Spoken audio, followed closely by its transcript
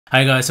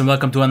Hi guys, and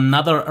welcome to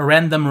another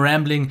random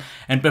rambling.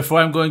 And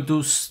before I'm going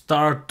to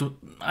start,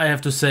 I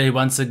have to say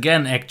once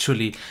again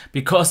actually,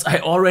 because I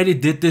already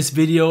did this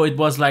video, it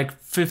was like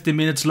 50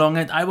 minutes long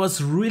and I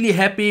was really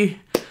happy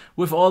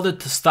with all the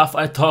stuff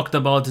I talked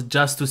about,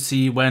 just to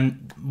see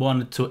when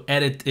wanted to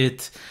edit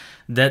it,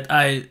 that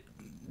I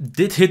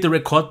did hit the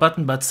record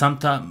button, but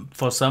sometime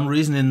for some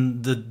reason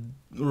in the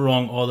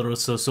wrong order or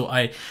so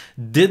I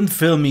didn't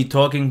film me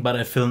talking, but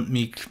I filmed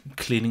me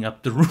cleaning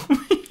up the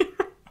room.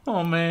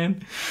 Oh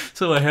man,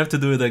 so I have to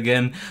do it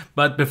again.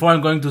 But before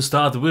I'm going to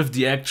start with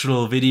the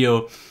actual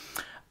video,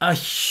 a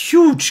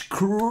huge,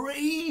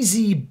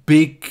 crazy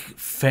big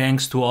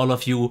thanks to all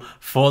of you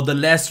for the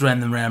last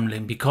random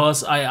rambling,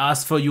 because I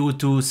asked for you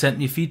to send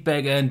me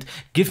feedback and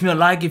give me a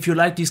like if you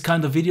like these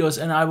kind of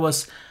videos, and I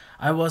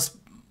was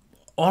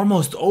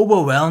almost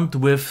overwhelmed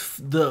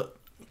with the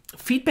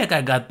feedback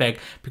I got back,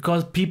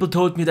 because people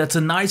told me that's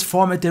a nice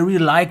format, they really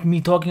like me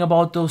talking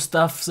about those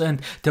stuffs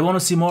and they want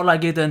to see more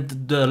like it, and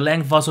the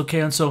length was okay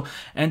and so.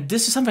 And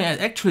this is something I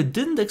actually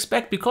didn't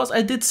expect, because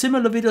I did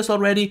similar videos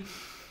already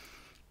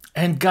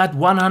and got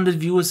 100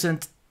 views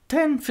and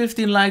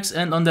 10-15 likes,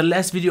 and on the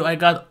last video I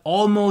got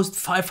almost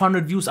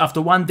 500 views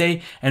after one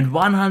day and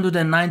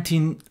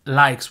 119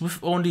 likes with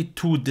only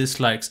 2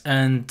 dislikes.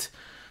 And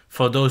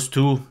for those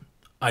 2,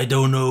 I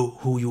don't know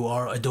who you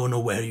are, I don't know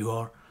where you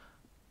are,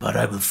 but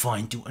I will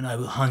find you and I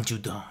will hunt you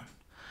down.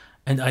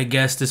 And I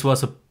guess this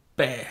was a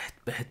bad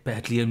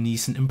Liam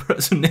Neeson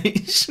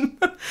impersonation.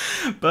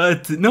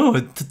 But no,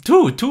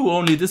 two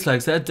only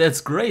dislikes.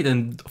 That's great,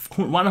 and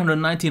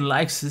 119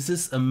 likes. This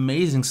is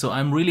amazing. So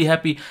I'm really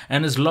happy.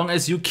 And as long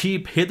as you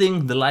keep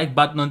hitting the like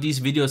button on these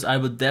videos, I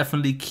will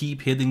definitely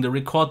keep hitting the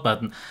record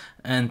button,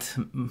 and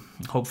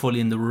hopefully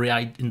in the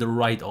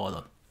right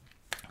order.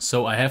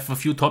 So I have a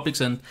few topics,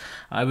 and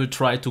I will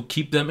try to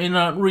keep them in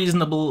a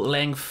reasonable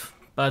length.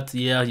 But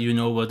yeah, you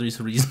know what is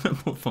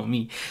reasonable for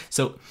me.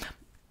 So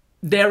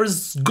there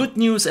is good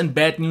news and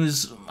bad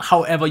news,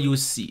 however you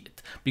see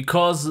it.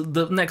 Because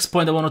the next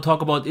point I want to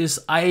talk about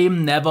is I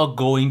am never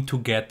going to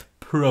get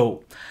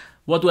pro.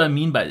 What do I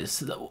mean by this?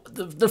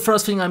 The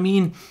first thing I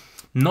mean,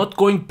 not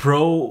going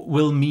pro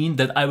will mean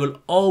that I will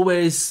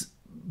always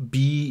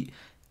be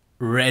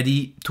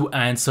ready to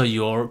answer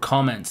your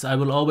comments. I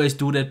will always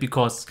do that,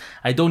 because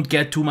I don't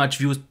get too much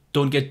views,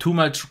 don't get too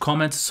much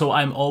comments, so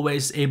I'm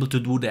always able to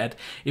do that.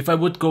 If I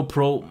would go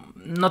pro,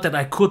 not that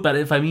I could, but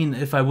if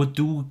I would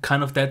do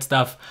kind of that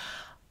stuff,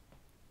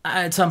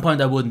 at some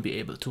point I wouldn't be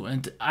able to.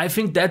 And I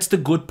think that's the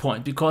good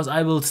point, because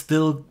I will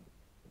still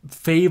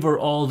favor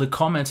all the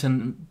comments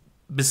and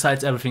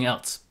besides everything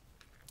else.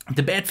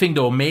 The bad thing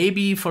though,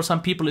 maybe for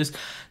some people, is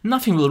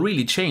nothing will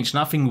really change,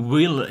 nothing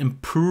will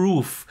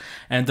improve.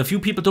 And a few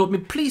people told me,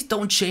 please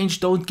don't change,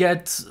 don't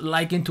get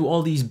like into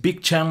all these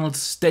big channels,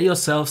 stay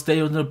yourself, stay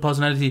your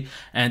personality.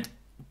 And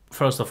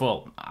first of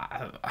all,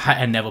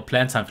 I never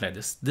planned something like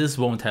this. This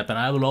won't happen.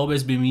 I will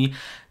always be me.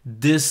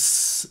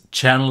 This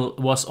channel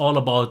was all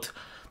about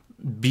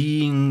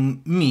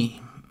being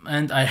me.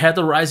 And I had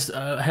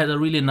a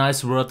really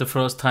nice word the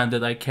first time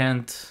that I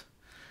can't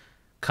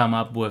come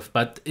up with,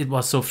 but it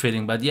was so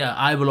fitting. But yeah,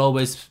 I will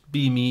always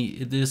be me.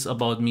 It is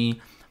about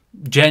me,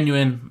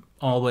 genuine,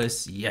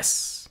 always,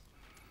 yes,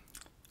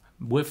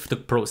 with the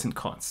pros and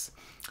cons.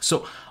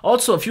 So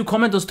also a few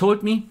commenters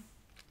told me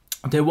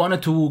they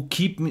wanted to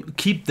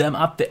keep them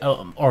up there,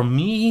 or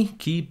me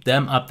keep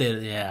them up there.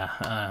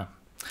 Yeah,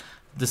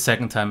 the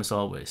second time is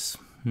always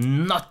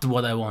not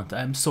what I want.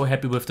 I'm so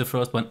happy with the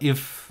first one,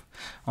 if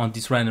on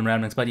these random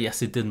ramblings, but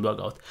yes, it didn't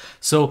work out.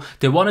 So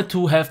they wanted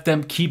to have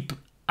them keep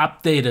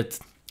updated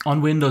on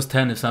Windows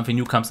 10 if something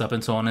new comes up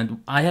and so on.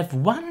 And I have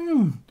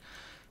one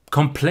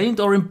complaint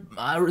or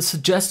a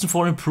suggestion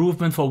for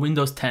improvement for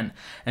Windows 10,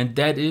 and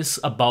that is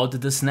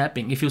about the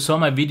snapping. If you saw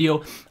my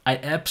video, I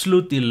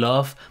absolutely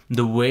love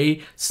the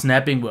way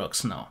snapping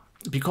works now,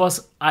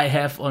 because I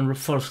have on,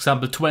 for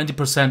example,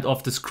 20%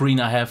 of the screen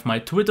I have my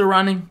Twitter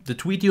running, the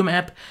Tweetium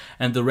app,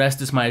 and the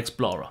rest is my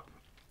Explorer.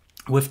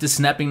 With the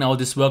snapping now,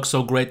 this works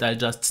so great. I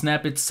just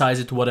snap it, size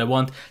it to what I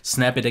want,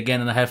 snap it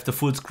again, and I have the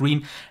full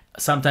screen.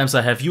 Sometimes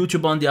I have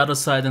YouTube on the other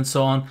side and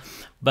so on.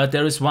 But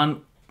there is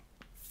one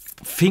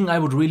thing I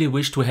would really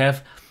wish to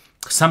have: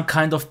 some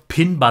kind of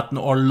pin button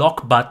or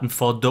lock button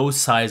for those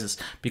sizes,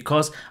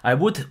 because I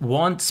would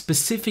want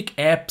specific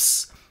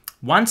apps,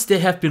 once they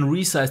have been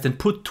resized and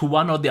put to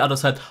one or the other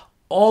side,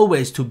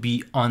 always to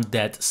be on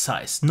that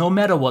size, no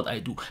matter what I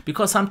do.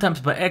 Because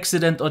sometimes by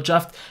accident or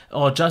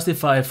just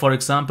if I, for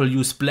example,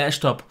 use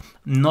Splashtop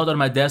not on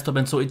my desktop,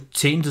 and so it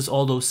changes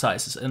all those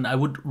sizes. And I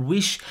would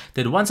wish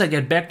that once I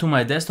get back to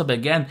my desktop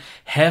again,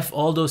 have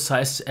all those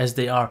sizes as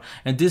they are.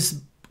 And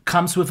this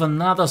comes with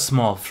another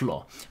small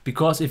flaw,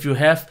 because if you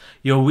have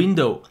your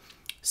window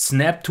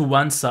snap to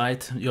one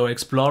side, your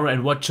Explorer,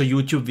 and watch a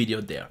YouTube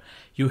video there,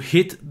 you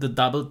hit the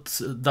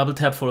double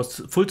tap for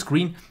full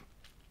screen,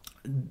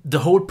 the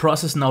whole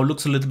process now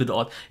looks a little bit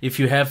odd. If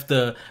you have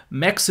the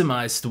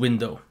maximized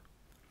window,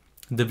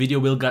 the video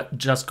will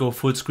just go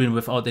full screen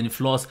without any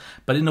flaws.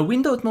 But in a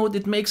windowed mode,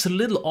 it makes a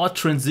little odd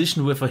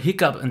transition with a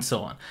hiccup and so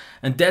on.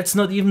 And that's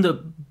not even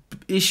the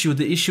issue.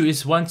 The issue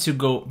is once you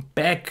go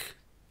back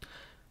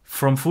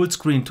from full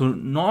screen to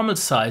normal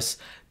size,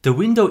 the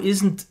window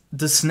isn't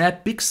the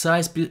snap big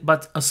size,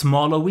 but a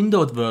smaller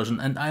windowed version.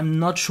 And I'm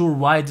not sure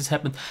why this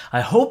happened.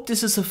 I hope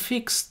this is a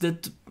fix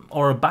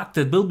or a bug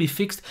that will be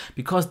fixed,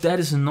 because that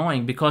is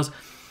annoying. Because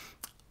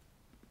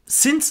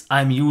since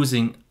I'm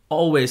using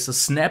always a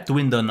snapped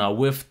window now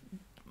with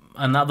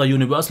another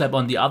universal app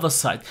on the other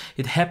side,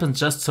 it happens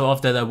just so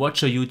often that I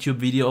watch a YouTube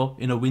video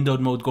in a windowed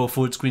mode, go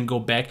full screen, go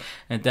back,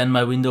 and then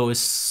my window is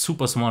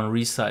super small and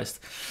resized.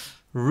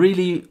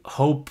 Really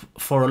hope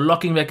for a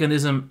locking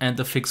mechanism and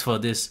a fix for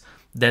this.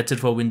 That's it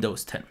for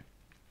Windows 10.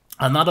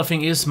 Another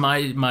thing is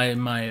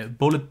my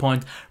bullet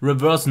point,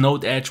 reverse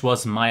node edge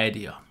was my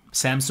idea.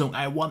 Samsung,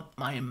 I want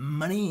my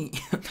money.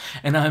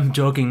 And I'm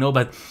joking, no,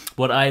 but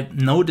what I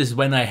noticed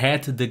when I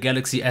had the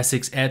Galaxy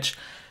S6 Edge,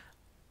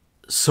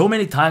 so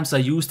many times I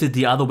used it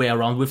the other way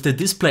around with the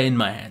display in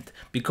my hand,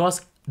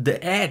 because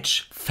the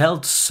edge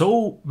felt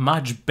so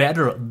much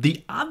better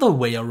the other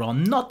way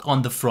around, not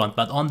on the front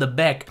but on the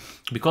back,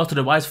 because the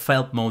device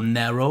felt more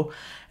narrow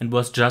and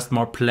was just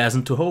more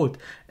pleasant to hold.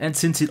 And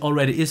since it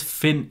already is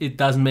thin, it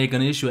doesn't make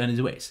an issue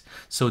anyways.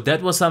 So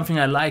that was something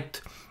I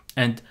liked.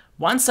 And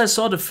once I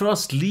saw the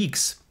first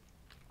leaks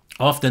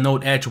of the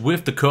Note Edge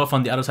with the curve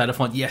on the other side, I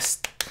thought, yes,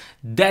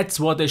 that's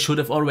what they should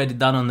have already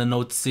done on the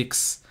Note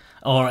 6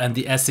 and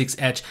the S6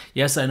 Edge.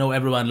 Yes, I know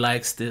everyone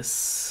likes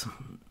this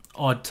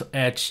odd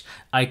edge.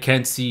 I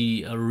can't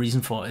see a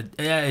reason for it.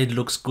 Yeah, it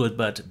looks good,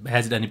 but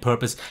has it any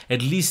purpose?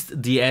 At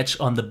least the edge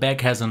on the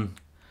back has a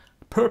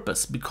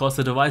purpose, because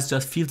the device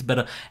just feels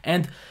better.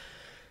 And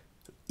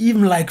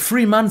even like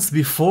 3 months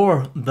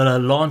before the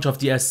launch of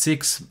the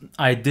S6,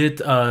 I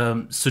did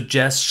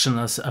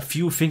suggestions, a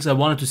few things I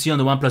wanted to see on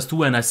the OnePlus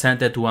 2, and I sent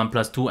that to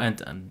OnePlus 2,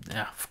 and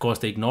yeah, of course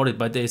they ignored it,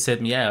 but they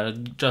said, yeah,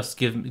 just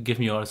give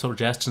me your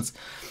suggestions.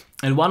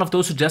 And one of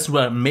those suggestions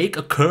were make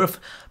a curve,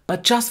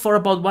 but just for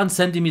about 1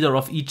 centimeter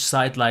of each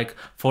side, like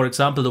for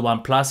example the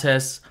OnePlus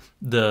has,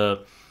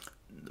 the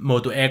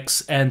Moto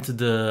X and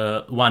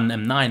the One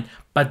M9,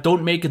 but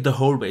don't make it the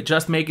whole way.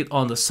 Just make it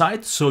on the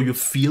side so you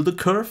feel the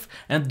curve,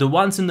 and the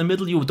ones in the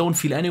middle you don't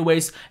feel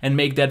anyways, and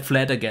make that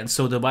flat again,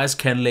 so the device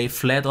can lay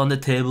flat on the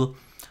table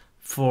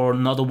for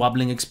not a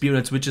wobbling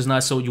experience, which is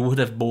nice. So you would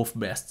have both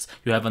bests.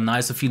 You have a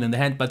nicer feel in the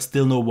hand, but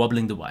still no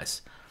wobbling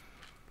device.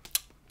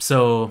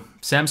 So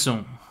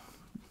Samsung,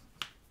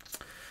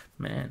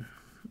 man,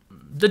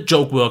 the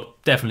joke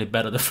worked definitely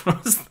better the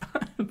first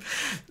time.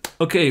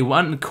 Okay,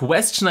 one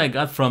question I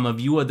got from a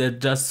viewer that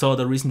just saw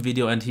the recent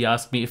video, and he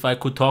asked me if I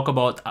could talk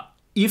about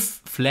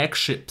if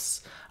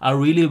flagships are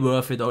really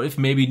worth it, or if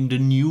maybe the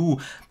new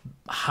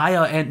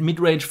higher end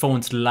mid-range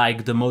phones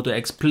like the Moto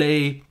X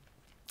Play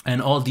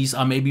and all these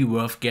are maybe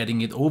worth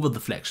getting it over the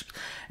flagships.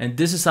 And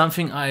this is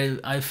something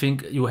I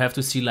think you have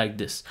to see like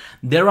this.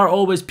 There are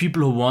always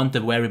people who want the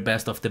very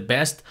best of the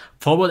best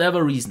for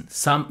whatever reason.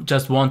 Some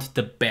just want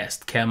the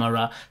best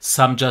camera,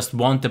 some just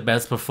want the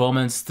best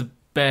performance, the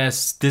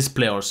best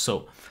display or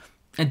so.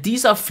 And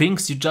these are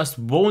things you just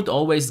won't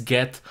always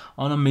get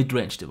on a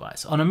mid-range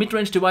device. On a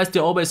mid-range device, they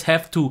always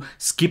have to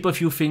skip a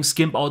few things,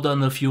 skimp out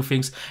on a few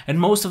things. And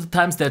most of the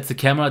times that's the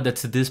camera,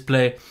 that's the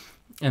display,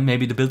 and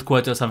maybe the build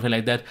quality or something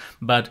like that.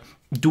 But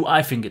do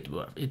I think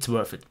it's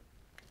worth it?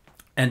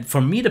 And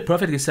for me, the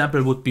perfect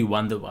example would be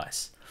one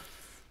device.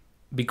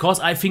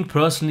 Because I think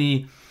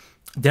personally,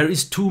 there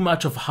is too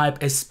much of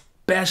hype,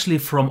 especially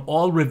from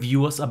all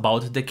reviewers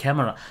about the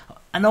camera.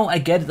 I know, I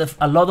get it. For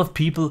a lot of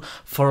people,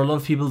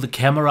 the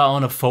camera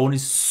on a phone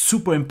is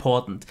super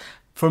important.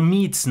 For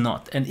me, it's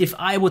not. And if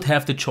I would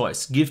have the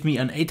choice, give me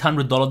an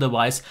 $800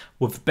 device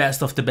with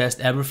best of the best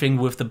everything,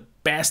 with the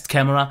best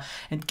camera,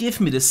 and give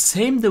me the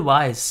same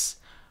device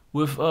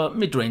with a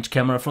mid-range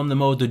camera from the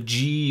Moto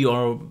G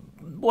or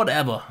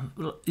whatever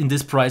in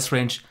this price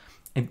range,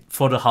 and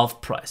for the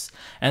half price.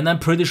 And I'm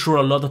pretty sure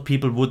a lot of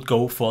people would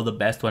go for the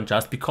best one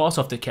just because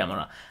of the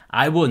camera.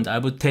 I wouldn't. I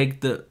would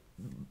take the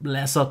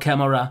lesser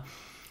camera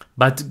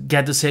but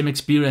get the same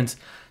experience.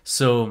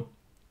 So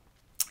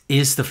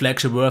is the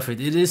flagship worth it?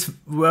 It is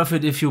worth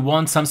it if you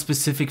want some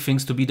specific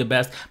things to be the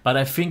best, but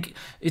I think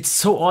it's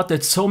so odd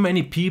that so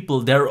many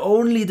people, their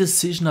only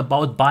decision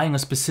about buying a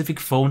specific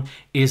phone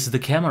is the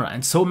camera,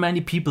 and so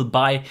many people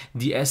buy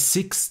the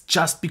S6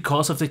 just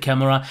because of the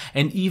camera,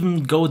 and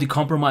even go the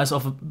compromise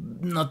of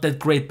not that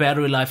great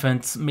battery life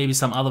and maybe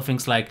some other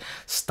things like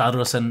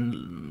stutters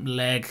and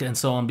lag and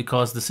so on,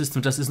 because the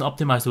system just isn't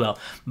optimized well.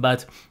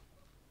 But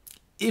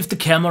if the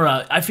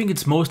camera, I think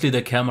it's mostly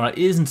the camera,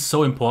 isn't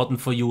so important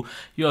for you,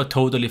 you're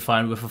totally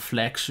fine with a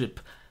flagship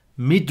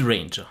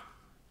mid-ranger.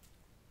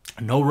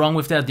 No wrong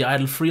with that, the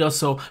Idol 3 or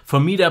so.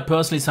 For me, they're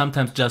personally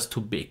sometimes just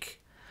too big.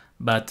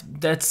 But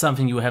that's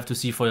something you have to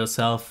see for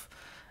yourself.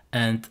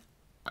 And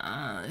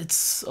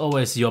it's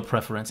always your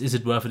preference. Is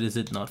it worth it, is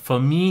it not? For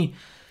me,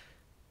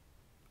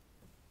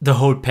 the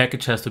whole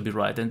package has to be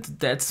right. And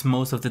that's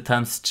most of the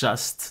times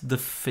just the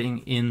thing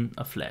in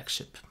a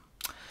flagship.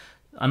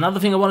 Another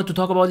thing I wanted to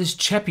talk about is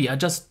Chappie. I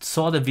just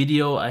saw the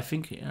video, I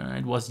think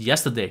it was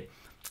yesterday,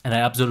 and I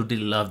absolutely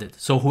loved it.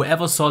 So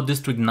whoever saw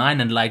District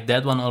 9 and liked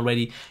that one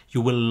already,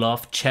 you will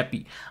love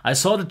Chappie. I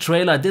saw the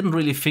trailer, I didn't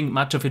really think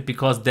much of it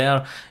because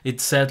there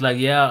it said like,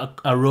 yeah,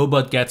 a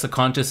robot gets a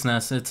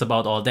consciousness, it's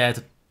about all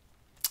that.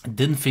 I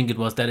didn't think it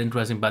was that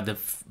interesting, but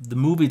the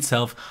movie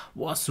itself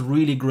was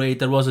really great.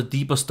 There was a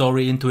deeper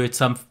story into it,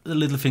 some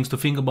little things to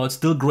think about,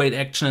 still great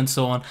action and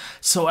so on.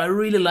 So I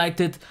really liked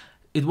it.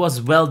 It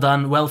was well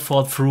done, well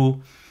thought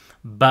through.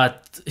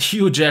 But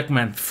Hugh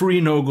Jackman,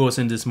 3 no-goes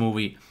in this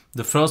movie.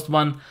 The first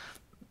one,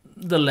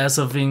 the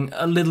lesser thing,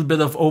 a little bit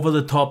of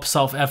over-the-top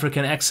South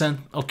African accent,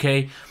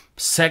 okay.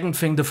 Second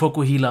thing, the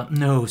Fokuhila,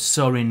 no,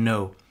 sorry,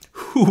 no.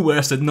 Who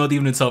wears it? Not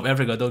even in South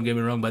Africa, don't get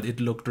me wrong, but it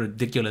looked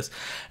ridiculous.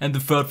 And the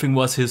third thing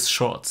was his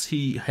shorts.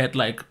 He had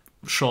like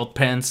short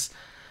pants,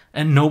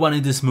 and no one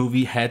in this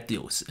movie had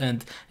those.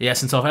 And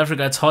yes, in South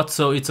Africa it's hot,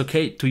 so it's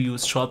okay to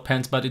use short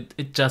pants, but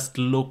it just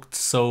looked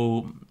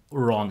so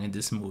wrong in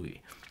this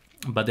movie.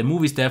 But the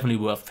movie is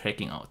definitely worth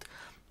checking out.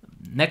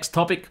 Next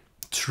topic,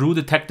 True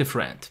Detective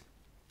rant.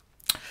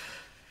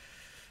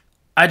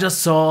 I just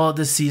saw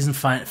the season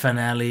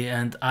finale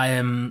and I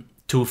am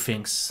 2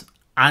 things.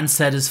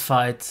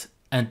 Unsatisfied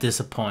and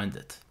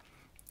disappointed.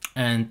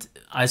 And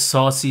I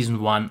saw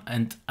season 1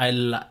 and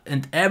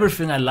and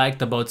everything I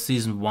liked about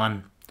season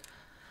 1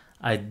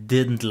 I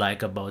didn't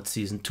like about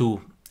season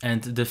 2.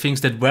 And the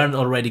things that weren't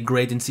already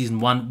great in season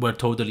 1 were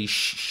totally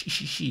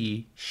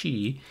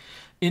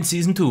in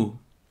season 2.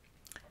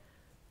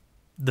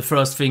 The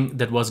first thing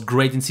that was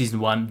great in season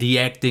 1, the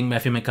acting,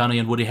 Matthew McConaughey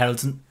and Woody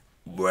Harrelson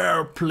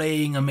were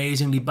playing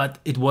amazingly, but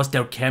it was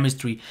their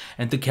chemistry,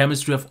 and the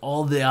chemistry of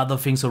all the other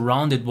things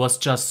around it was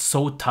just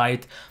so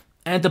tight.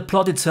 And the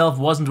plot itself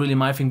wasn't really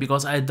my thing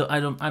because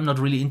I'm not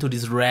really into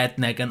this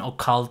redneck and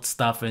occult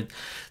stuff and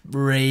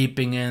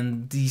raping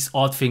and these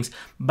odd things.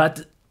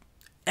 But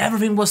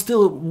everything was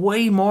still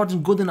way more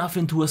than good enough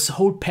into a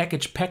whole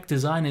package, packed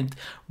design, and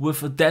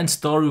with a dense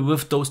story,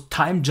 with those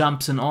time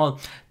jumps and all,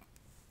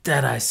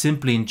 that I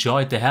simply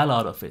enjoyed the hell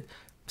out of it.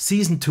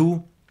 Season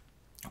 2,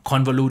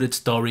 convoluted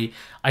story.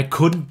 I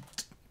couldn't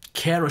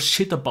care a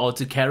shit about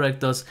the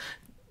characters.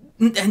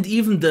 And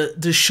even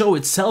the show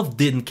itself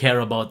didn't care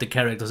about the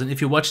characters. And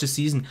if you watch the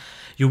season,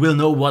 you will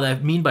know what I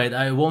mean by it.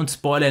 I won't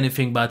spoil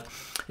anything, but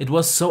it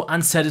was so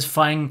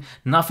unsatisfying.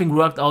 Nothing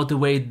worked out the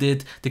way it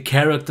did. The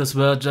characters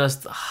were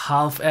just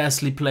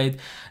half-assly played.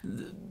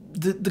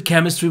 The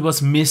chemistry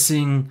was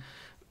missing.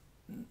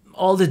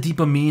 All the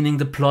deeper meaning,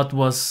 the plot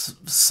was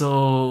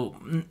so...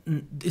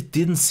 it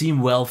didn't seem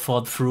well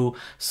thought through.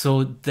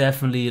 So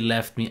definitely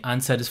left me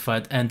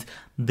unsatisfied. And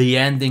the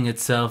ending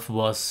itself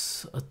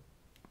was...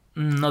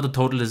 not a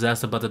total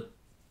disaster, but an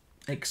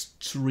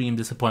extreme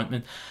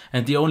disappointment.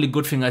 And the only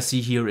good thing I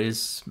see here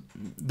is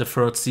the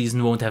third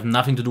season won't have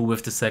nothing to do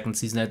with the second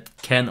season. It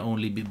can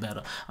only be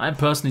better. I'm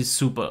personally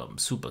super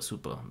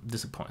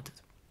disappointed.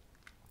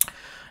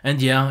 And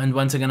yeah, and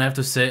once again I have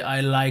to say I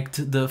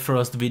liked the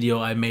first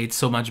video I made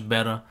so much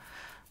better,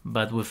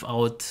 but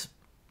without...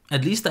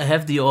 at least I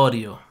have the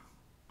audio.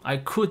 I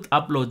could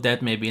upload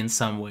that maybe in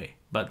some way,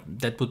 but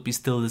that would be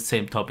still the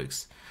same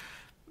topics,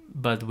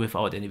 but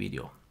without any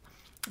video.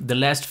 The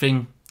last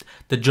thing,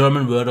 the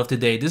German word of the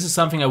day. This is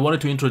something I wanted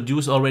to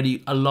introduce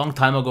already a long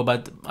time ago,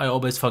 but I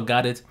always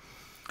forgot it.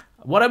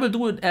 What I will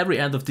do at every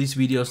end of these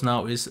videos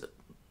now is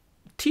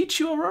teach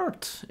you a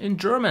word in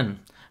German.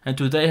 And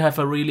today I have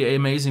a really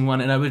amazing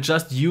one, and I will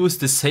just use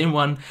the same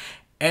one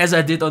as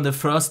I did on the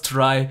first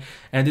try.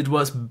 And it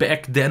was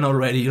back then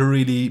already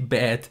really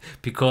bad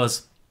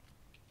because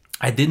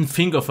I didn't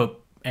think of an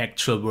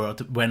actual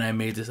word when I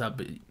made this up.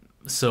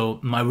 So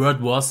my word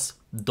was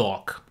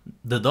dog.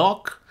 The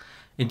dog.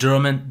 In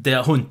German,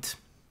 der Hund.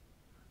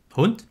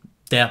 Hund?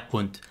 Der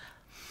Hund.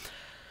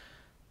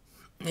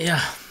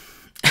 Yeah.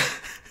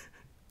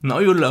 Now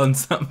you learned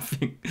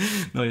something.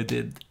 No, you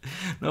didn't.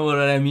 Know what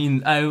I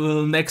mean? I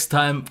will next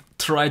time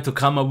try to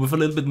come up with a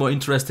little bit more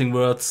interesting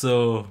words.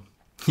 So,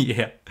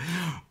 yeah.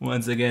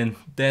 Once again,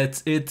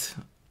 that's it.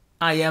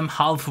 I am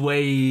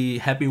halfway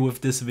happy with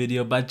this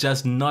video, but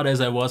just not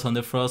as I was on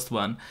the first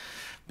one.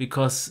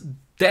 Because...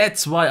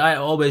 that's why I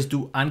always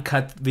do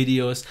uncut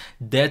videos.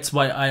 That's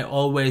why I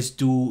always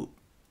do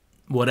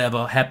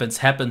whatever happens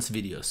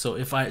videos. So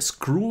if I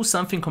screw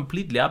something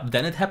completely up,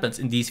 then it happens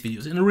in these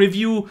videos. In a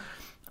review,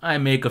 I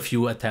make a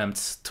few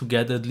attempts to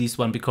get at least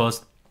one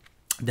because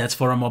that's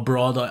for a more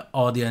broader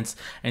audience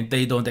and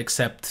they don't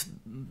accept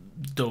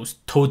those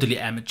totally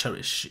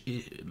amateurish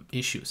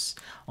issues.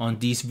 On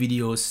these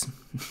videos,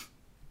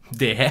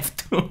 they have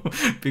to,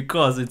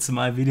 because it's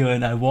my video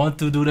and I want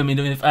to do them.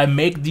 Even if I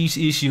make these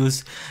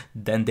issues,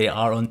 then they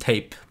are on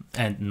tape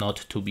and not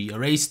to be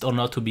erased or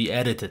not to be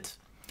edited.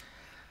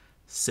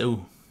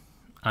 So,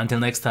 until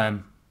next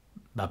time,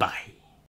 bye bye.